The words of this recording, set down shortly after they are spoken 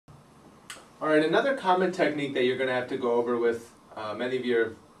All right, another common technique that you're going to have to go over with many of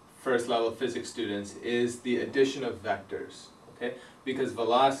your first level physics students is the addition of vectors, okay? Because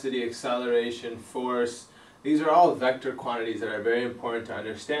velocity, acceleration, force, these are all vector quantities that are very important to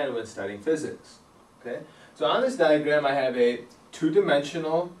understand when studying physics, okay? So on this diagram I have a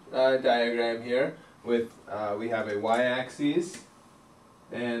two-dimensional diagram here with, we have a y-axis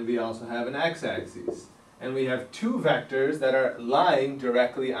and we also have an x-axis. And we have two vectors that are lying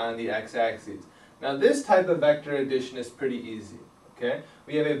directly on the x-axis. Now this type of vector addition is pretty easy, okay?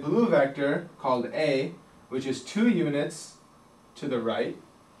 We have a blue vector called A, which is 2 units to the right,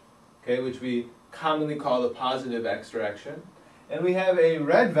 okay, which we commonly call the positive x direction. And we have a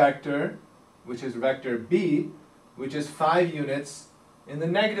red vector, which is vector B, which is 5 units in the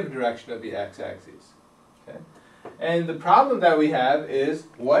negative direction of the x-axis, okay? And the problem that we have is,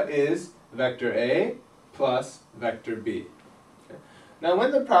 what is vector A plus vector B? Okay. Now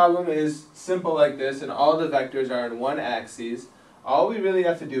when the problem is simple like this and all the vectors are in one axis, all we really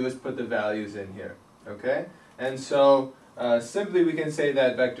have to do is put the values in here, okay? And so simply we can say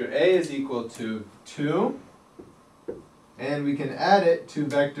that vector A is equal to 2, and we can add it to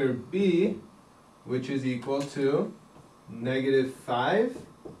vector B, which is equal to negative 5.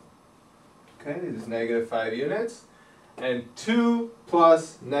 Okay, this is negative 5 units. And 2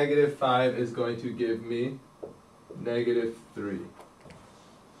 plus negative 5 is going to give me negative 3.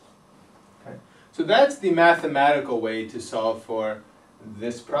 Okay. So that's the mathematical way to solve for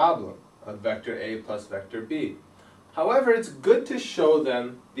this problem of vector A plus vector B. However, it's good to show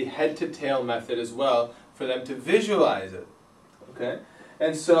them the head-to-tail method as well for them to visualize it. Okay?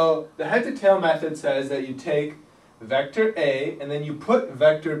 And so the head-to-tail method says that you take vector A and then you put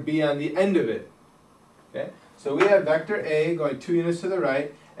vector B on the end of it. Okay? So we have vector A going 2 units to the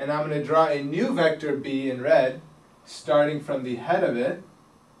right, and I'm going to draw a new vector B in red, starting from the head of it,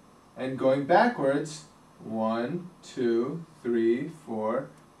 and going backwards 1, 2, 3, 4,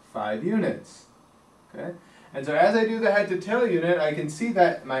 5 units. Okay? And so as I do the head-to-tail unit, I can see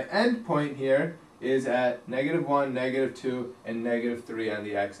that my end point here is at negative 1, negative 2, and negative 3 on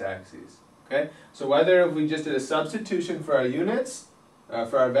the x-axis. Okay? So whether if we just did a substitution for our units,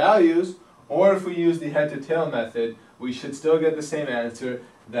 for our values, or if we use the head-to-tail method, we should still get the same answer,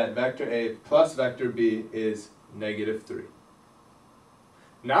 that vector A plus vector B is negative 3.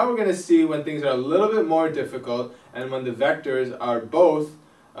 Now we're going to see when things are a little bit more difficult and when the vectors are both,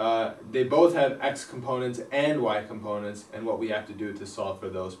 they both have x components and y components, and what we have to do to solve for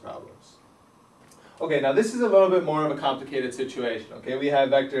those problems. Okay, now this is a little bit more of a complicated situation. Okay, we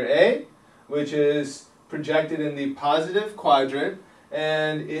have vector A, which is projected in the positive quadrant,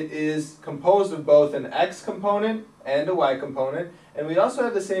 and it is composed of both an x component and a y component. And we also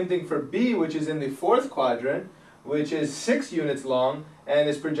have the same thing for B, which is in the fourth quadrant, which is 6 units long and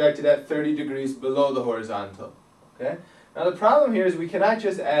is projected at 30 degrees below the horizontal. Okay? Now the problem here is we cannot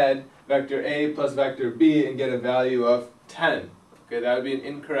just add vector A plus vector B and get a value of 10. Okay, that would be an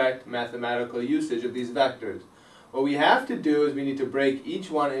incorrect mathematical usage of these vectors. What we have to do is we need to break each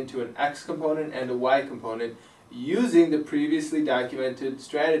one into an x component and a y component using the previously documented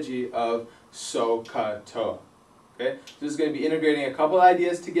strategy of SOHCAHTOA. Okay? So this is going to be integrating a couple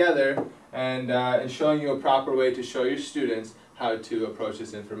ideas together and showing you a proper way to show your students how to approach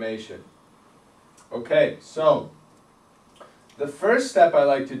this information. Okay, so the first step I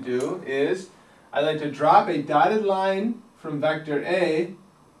like to do is I like to drop a dotted line from vector A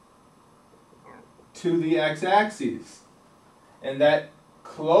to the x-axis. And that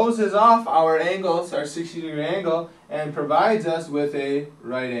closes off our angles, our 60-degree angle, and provides us with a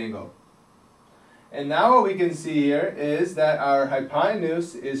right angle. And now what we can see here is that our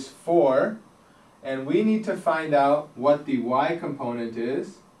hypotenuse is 4, and we need to find out what the y component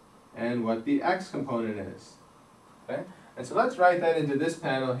is and what the x component is. Okay? And so let's write that into this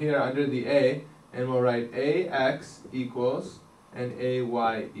panel here under the A, and we'll write ax equals and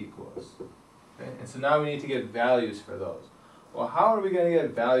ay equals. Okay? And so now we need to get values for those. Well, how are we going to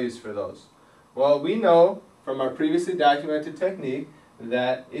get values for those? Well, we know from our previously documented technique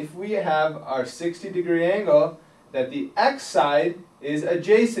that if we have our 60-degree angle, that the x side is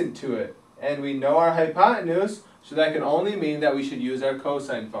adjacent to it. And we know our hypotenuse, so that can only mean that we should use our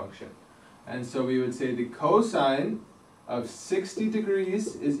cosine function. And so we would say the cosine of 60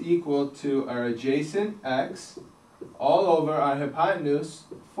 degrees is equal to our adjacent x all over our hypotenuse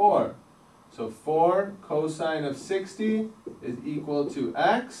 4. So 4 cosine of 60 is equal to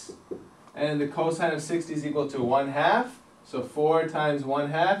x, and the cosine of 60 is equal to 1/2. So 4 times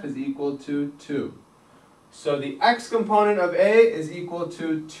 1/2 is equal to 2. So the x component of A is equal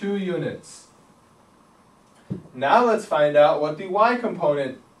to 2 units. Now let's find out what the y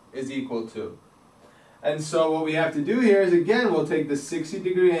component is equal to. And so what we have to do here is, again, we'll take the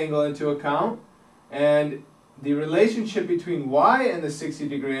 60-degree angle into account, and the relationship between y and the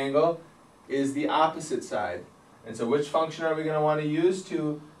 60-degree angle is the opposite side. And so which function are we going to want to use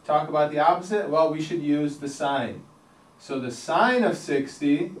to talk about the opposite? Well, we should use the sine. So the sine of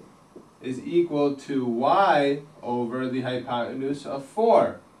 60 is equal to y over the hypotenuse of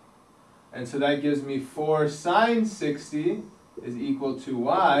 4. And so that gives me 4 sine 60 is equal to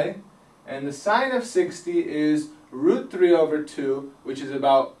y. And the sine of 60 is root 3 over 2, which is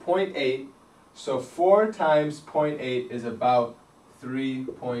about 0.8. So 4 times 0.8 is about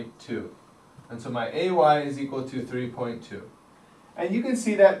 3.2. And so my ay is equal to 3.2. And you can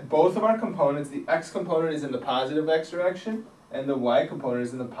see that both of our components, the x component is in the positive x direction, and the y component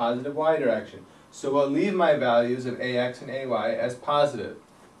is in the positive y direction. So we'll leave my values of ax and ay as positive.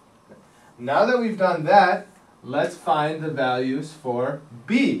 Now that we've done that, let's find the values for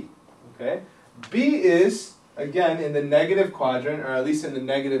b. Okay? B is, again, in the negative quadrant, or at least in the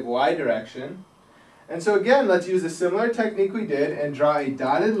negative y direction. And so again, let's use a similar technique we did and draw a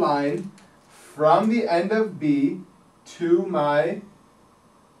dotted line from the end of B to my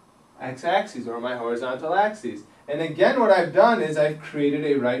x-axis, or my horizontal axis. And again, what I've done is I've created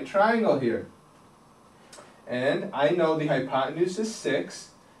a right triangle here. And I know the hypotenuse is 6,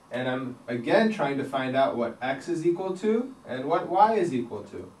 and I'm again trying to find out what x is equal to and what y is equal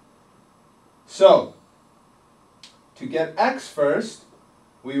to. So, to get x first,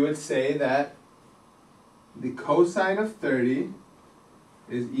 we would say that the cosine of 30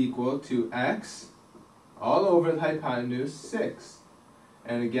 is equal to x all over the hypotenuse 6.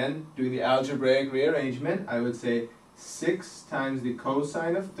 And again, doing the algebraic rearrangement, I would say 6 times the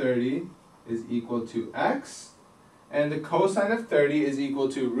cosine of 30 is equal to x. And the cosine of 30 is equal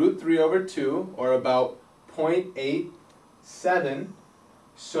to root 3 over 2, or about 0.87.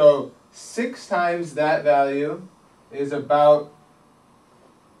 So 6 times that value is about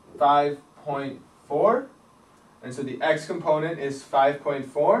 5.4. And so the x component is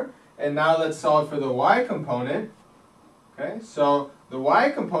 5.4. And now let's solve for the y component. Okay, so the y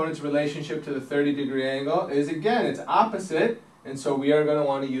component's relationship to the 30-degree angle is, again, it's opposite. And so we are going to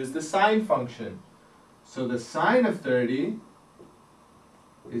want to use the sine function. So the sine of 30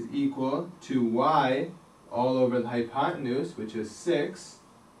 is equal to y all over the hypotenuse, which is 6.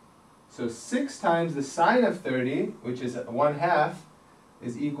 So 6 times the sine of 30, which is 1/2,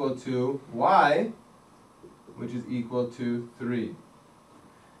 is equal to y, which is equal to 3.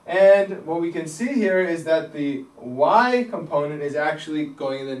 And what we can see here is that the y component is actually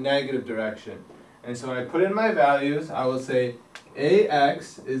going in the negative direction. And so when I put in my values, I will say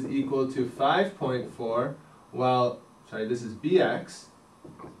ax is equal to 5.4, while, sorry, this is bx,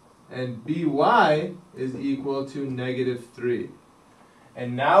 and by is equal to -3.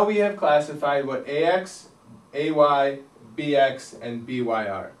 And now we have classified what ax, ay, bx, and by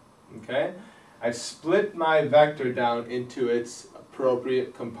are. Okay? I've split my vector down into its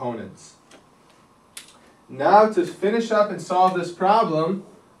appropriate components. Now to finish up and solve this problem,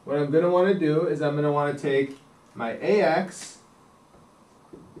 what I'm going to want to do is I'm going to want to take my ax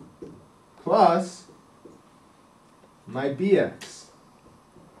plus my bx.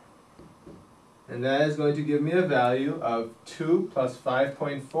 And that is going to give me a value of 2 plus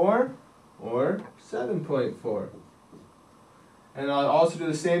 5.4, or 7.4. And I'll also do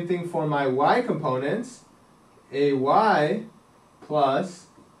the same thing for my y components. Ay plus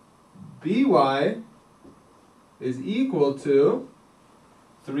by is equal to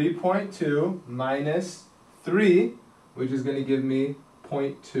 3.2 minus 3, which is going to give me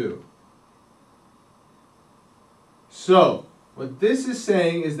 0.2. So, what this is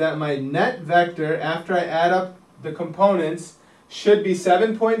saying is that my net vector, after I add up the components, should be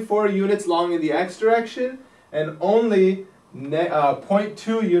 7.4 units long in the x direction and only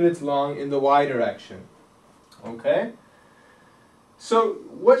 0.2 units long in the y direction. Okay? So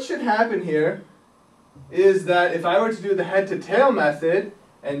what should happen here is that if I were to do the head-to-tail method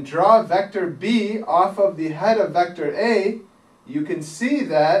and draw vector b off of the head of vector a, you can see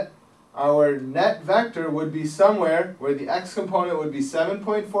that our net vector would be somewhere where the x component would be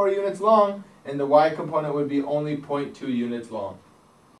 7.4 units long and the y component would be only 0.2 units long.